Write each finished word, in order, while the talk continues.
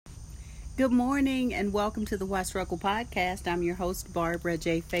Good morning and welcome to the Why Struggle podcast. I'm your host, Barbara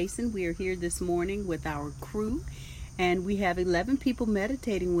J. Faison. We are here this morning with our crew and we have 11 people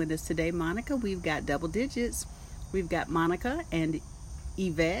meditating with us today. Monica, we've got double digits. We've got Monica and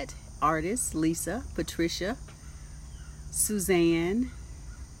Yvette, artist, Lisa, Patricia, Suzanne,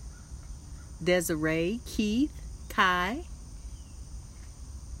 Desiree, Keith, Kai.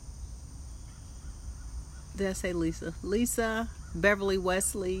 Did I say Lisa? Lisa, Beverly,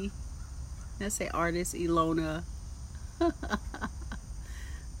 Wesley. Did I say artist, Ilona?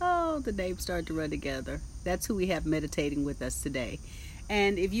 Oh, the names start to run together. That's who we have meditating with us today.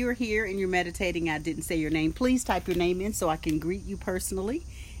 And if you're here and you're meditating, I didn't say your name, please type your name in so I can greet you personally.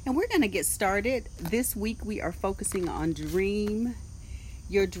 And we're going to get started. This week we are focusing on dream.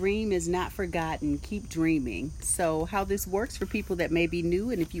 Your dream is not forgotten. Keep dreaming. So how this works for people that may be new,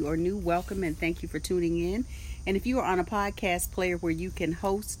 and if you are new, welcome and thank you for tuning in. And if you are on a podcast player where you can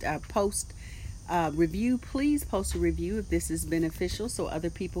post review, please post a review if this is beneficial so other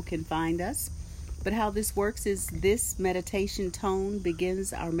people can find us. But how this works is this meditation tone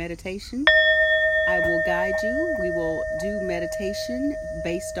begins our meditation. I will guide you. We will do meditation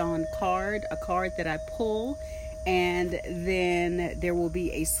based on a card that I pull, and then there will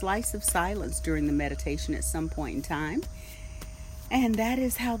be a slice of silence during the meditation at some point in time. And that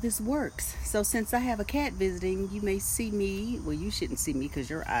is how this works. So since I have a cat visiting, you may see me. Well, you shouldn't see me because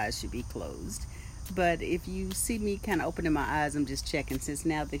your eyes should be closed. But if you see me kind of opening my eyes, I'm just checking. Since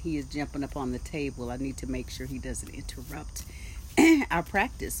now that he is jumping up on the table, I need to make sure he doesn't interrupt our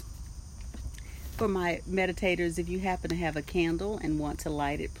practice. For my meditators, if you happen to have a candle and want to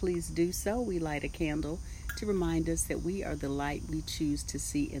light it, please do so. We light a candle to remind us that we are the light we choose to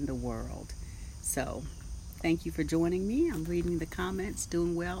see in the world. So thank you for joining me. I'm reading the comments.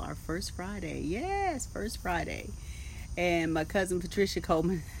 Doing well. Our first Friday. Yes, first Friday. And my cousin Patricia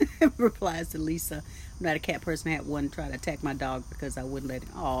Coleman replies to Lisa, I'm not a cat person. I had one try to attack my dog because I wouldn't let him.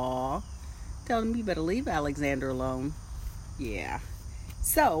 Aw. Telling me you better leave Alexander alone. Yeah.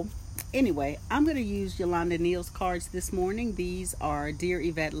 So, anyway, I'm going to use Yolanda Neal's cards this morning. These are Dear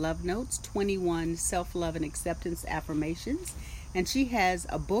Yvette Love Notes, 21 Self-Love and Acceptance Affirmations. And she has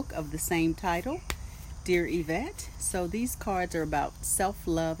a book of the same title, Dear Yvette. So these cards are about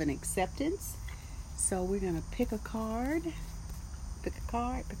self-love and acceptance. So we're going to pick a card. Pick a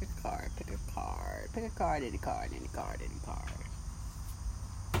card, pick a card, pick a card, pick a card, any card, any card, any card.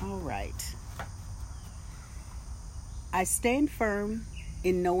 All right. I stand firm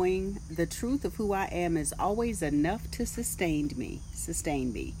in knowing the truth of who I am is always enough to sustain me.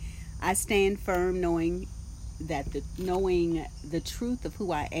 I stand firm knowing the truth of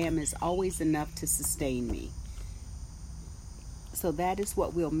who I am is always enough to sustain me. So that is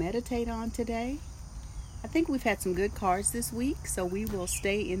what we'll meditate on today. I think we've had some good cards this week, so we will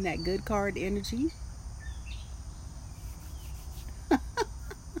stay in that good card energy.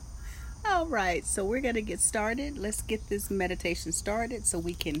 All right, so we're going to get started. Let's get this meditation started so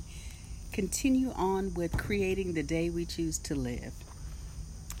we can continue on with creating the day we choose to live.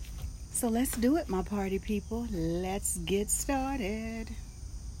 So let's do it, my party people. Let's get started.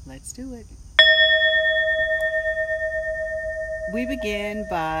 Let's do it. We begin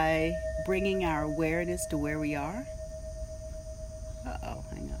by bringing our awareness to where we are. Uh-oh,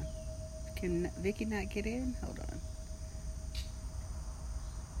 hang on. Can Vicky not get in? Hold on.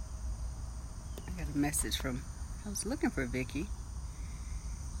 I got a message from, I was looking for Vicky.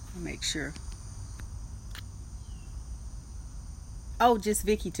 I'll make sure. Oh, just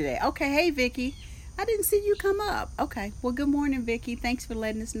Vicky today. Okay, hey Vicky. I didn't see you come up. Okay, well, good morning, Vicky. Thanks for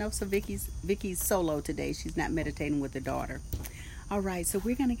letting us know. So Vicky's solo today. She's not meditating with her daughter. All right, so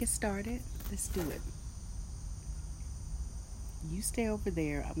we're going to get started. Let's do it. You stay over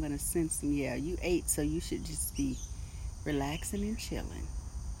there. I'm going to send some, you ate, so you should just be relaxing and chilling.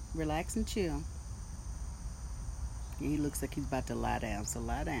 Relax and chill. He looks like he's about to lie down, so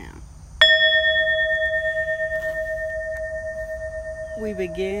lie down. We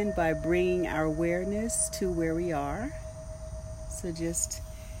begin by bringing our awareness to where we are. So just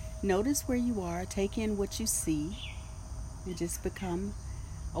notice where you are. Take in what you see. And just become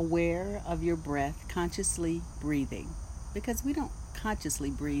aware of your breath, consciously breathing. Because we don't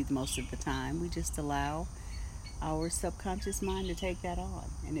consciously breathe most of the time. We just allow our subconscious mind to take that on.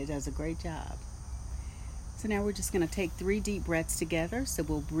 And it does a great job. So now we're just going to take 3 deep breaths together. So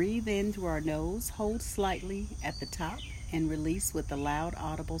we'll breathe in through our nose, hold slightly at the top, and release with a loud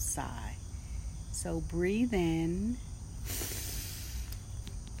audible sigh. So breathe in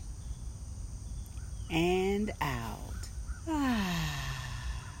and out.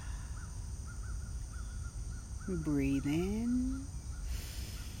 Breathe in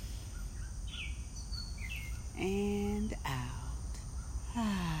and out.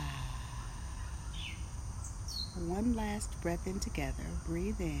 One last breath in together.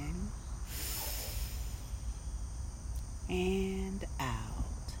 Breathe in and out.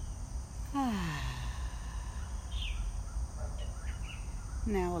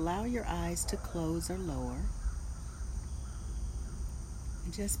 Now allow your eyes to close or lower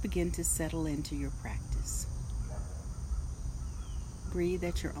and just begin to settle into your practice. Breathe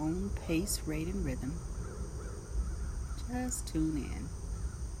at your own pace, rate, and rhythm. Just tune in.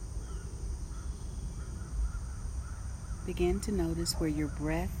 Begin to notice where your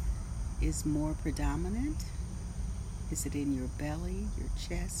breath is more predominant. Is it in your belly, your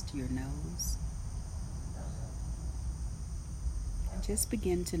chest, your nose? And just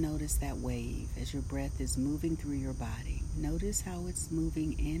begin to notice that wave as your breath is moving through your body. Notice how it's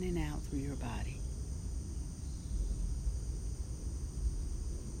moving in and out through your body.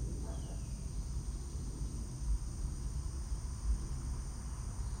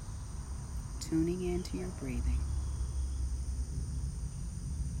 Tuning into your breathing.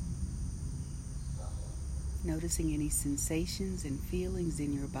 Noticing any sensations and feelings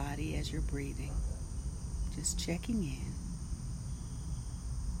in your body as you're breathing. Just checking in.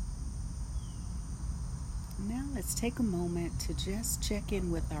 Now let's take a moment to just check in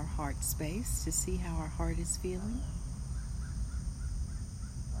with our heart space to see how our heart is feeling.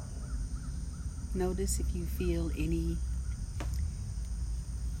 Notice if you feel any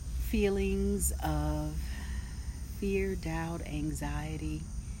feelings of fear, doubt, anxiety,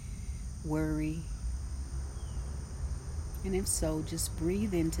 worry. And if so, just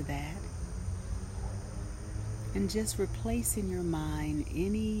breathe into that and just replace in your mind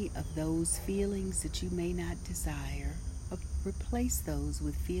any of those feelings that you may not desire. Replace those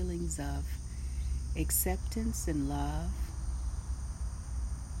with feelings of acceptance and love,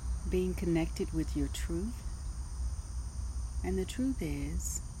 being connected with your truth. And the truth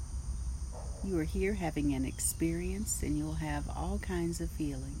is, you are here having an experience and you'll have all kinds of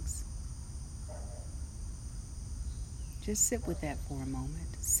feelings. Just sit with that for a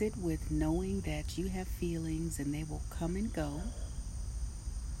moment. Sit with knowing that you have feelings and they will come and go.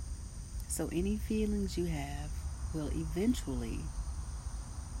 So any feelings you have will eventually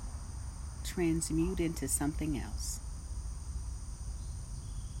transmute into something else.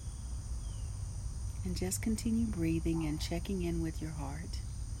 And just continue breathing and checking in with your heart.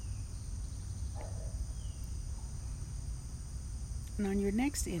 And on your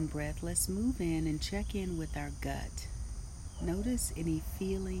next in-breath, let's move in and check in with our gut. Notice any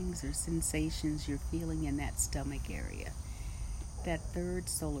feelings or sensations you're feeling in that stomach area, that third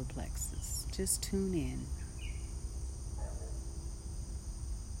solar plexus. Just tune in.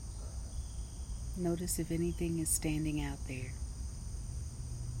 Notice if anything is standing out there.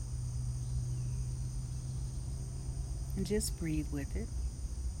 And just breathe with it.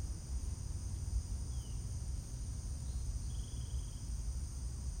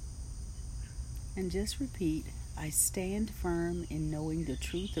 And just repeat, I stand firm in knowing the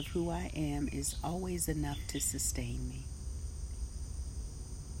truth of who I am is always enough to sustain me.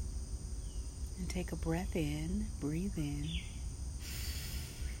 And take a breath in, breathe in,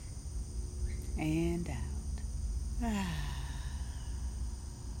 and out.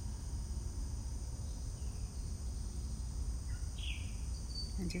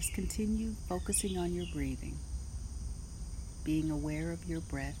 And just continue focusing on your breathing, being aware of your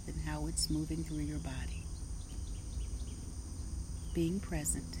breath and how it's moving through your body. Being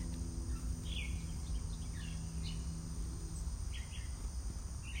present.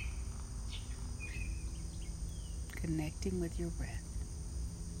 Connecting with your breath.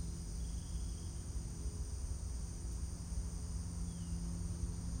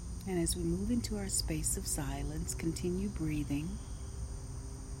 And as we move into our space of silence, continue breathing.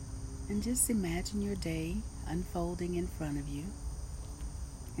 And just imagine your day unfolding in front of you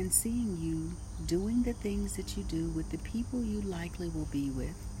and seeing you doing the things that you do with the people you likely will be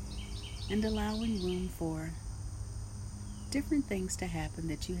with, and allowing room for different things to happen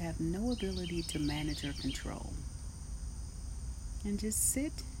that you have no ability to manage or control. And just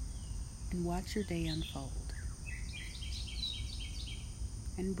sit and watch your day unfold.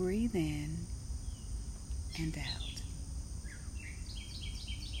 And breathe in and out.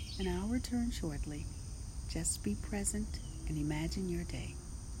 And I'll return shortly. Just be present and imagine your day.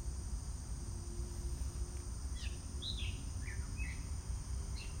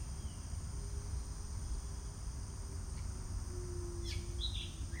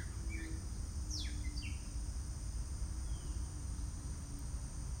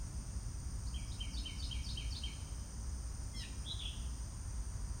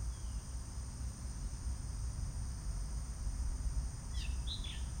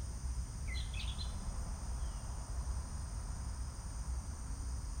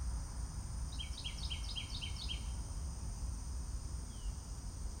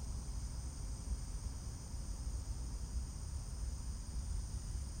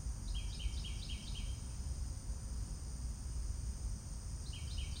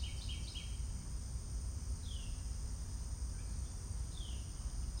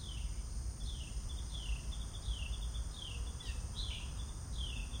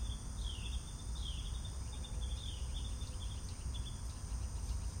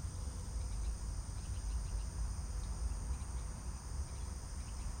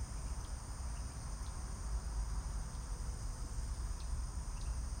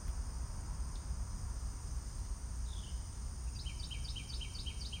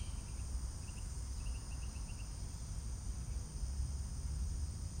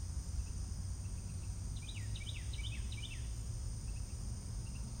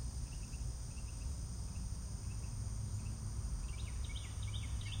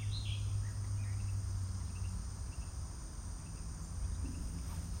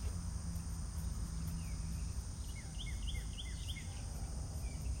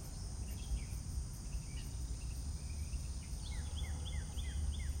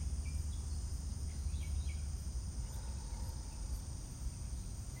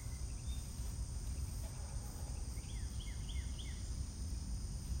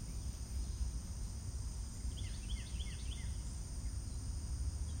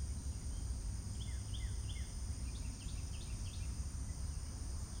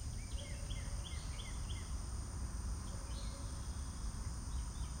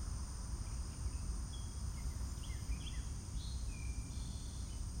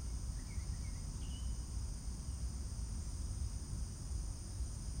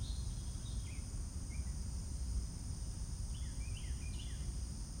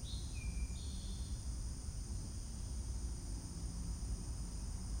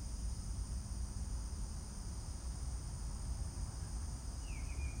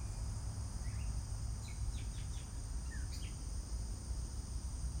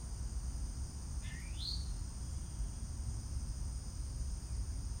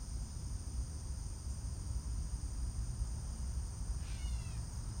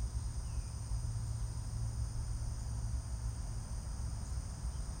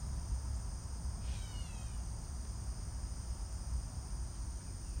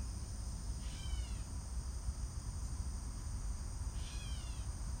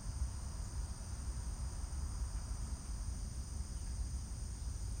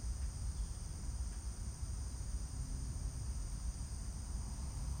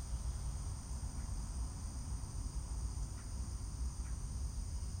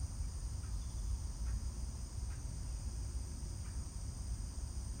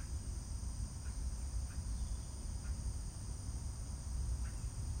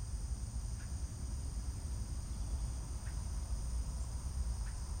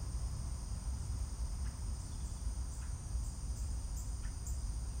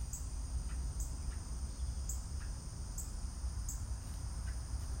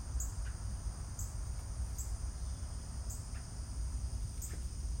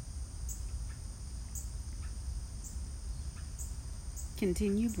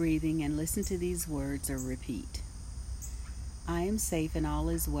 Continue breathing and listen to these words or repeat. I am safe and all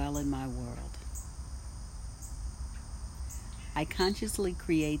is well in my world. I consciously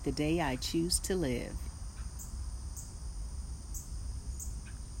create the day I choose to live.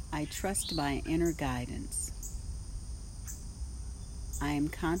 I trust my inner guidance. I am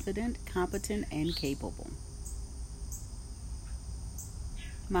confident, competent, and capable.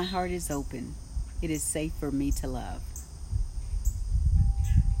 My heart is open. It is safe for me to love.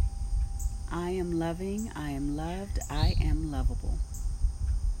 I am loving, I am loved, I am lovable.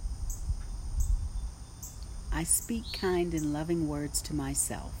 I speak kind and loving words to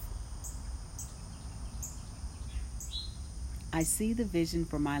myself. I see the vision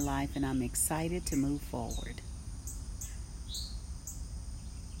for my life and I'm excited to move forward.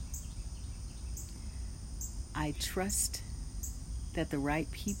 I trust that the right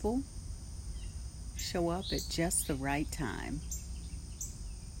people show up at just the right time.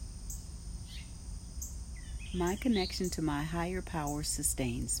 My connection to my higher power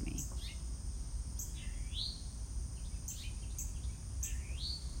sustains me.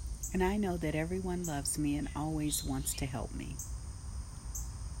 And I know that everyone loves me and always wants to help me.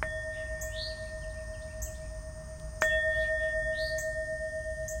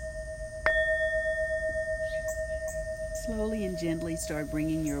 Slowly and gently start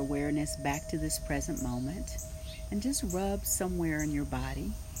bringing your awareness back to this present moment and just rub somewhere in your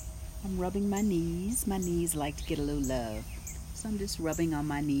body. I'm rubbing my knees. My knees like to get a little love. So I'm just rubbing on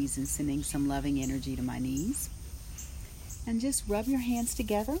my knees and sending some loving energy to my knees. And just rub your hands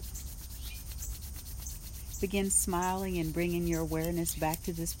together. Begin smiling and bringing your awareness back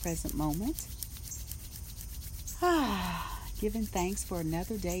to this present moment. Giving thanks for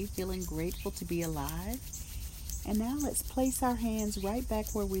another day, feeling grateful to be alive. And now let's place our hands right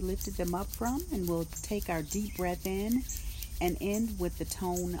back where we lifted them up from, and we'll take our deep breath in and end with the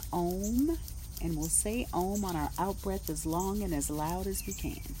tone Om. And we'll say Om on our out breath as long and as loud as we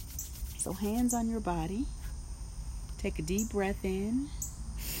can. So hands on your body. Take a deep breath in.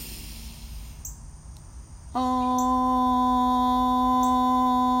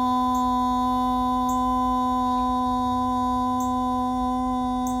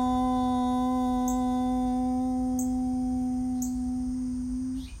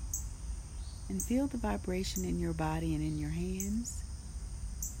 And feel the vibration in your body and in your hands.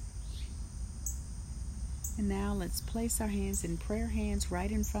 And now let's place our hands in prayer hands right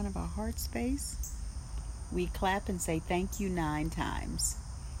in front of our heart space. We clap and say thank you 9 times.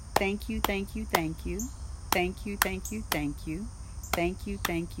 Thank you, thank you, thank you. Thank you, thank you, thank you. Thank you,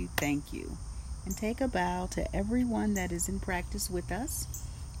 thank you, thank you. And take a bow to everyone that is in practice with us.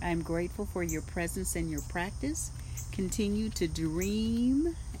 I am grateful for your presence and your practice. Continue to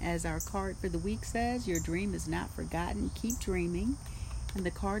dream. As our card for the week says, your dream is not forgotten. Keep dreaming. And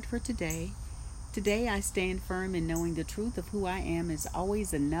the card for today. Today I stand firm in knowing the truth of who I am is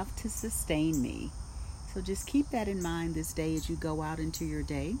always enough to sustain me. So just keep that in mind this day as you go out into your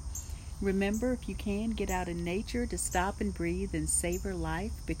day. Remember, if you can, get out in nature to stop and breathe and savor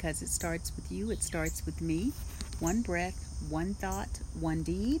life, because it starts with you, it starts with me. One breath, one thought, one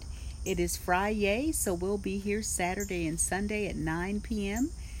deed. It is Friday, so we'll be here Saturday and Sunday at 9 p.m.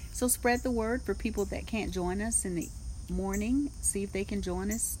 So spread the word for people that can't join us in the morning. See if they can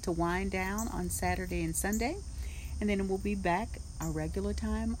join us to wind down on Saturday and Sunday. And then we'll be back our regular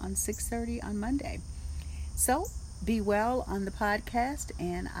time on 6:30 on Monday. So be well on the podcast,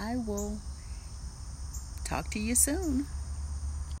 and I will talk to you soon.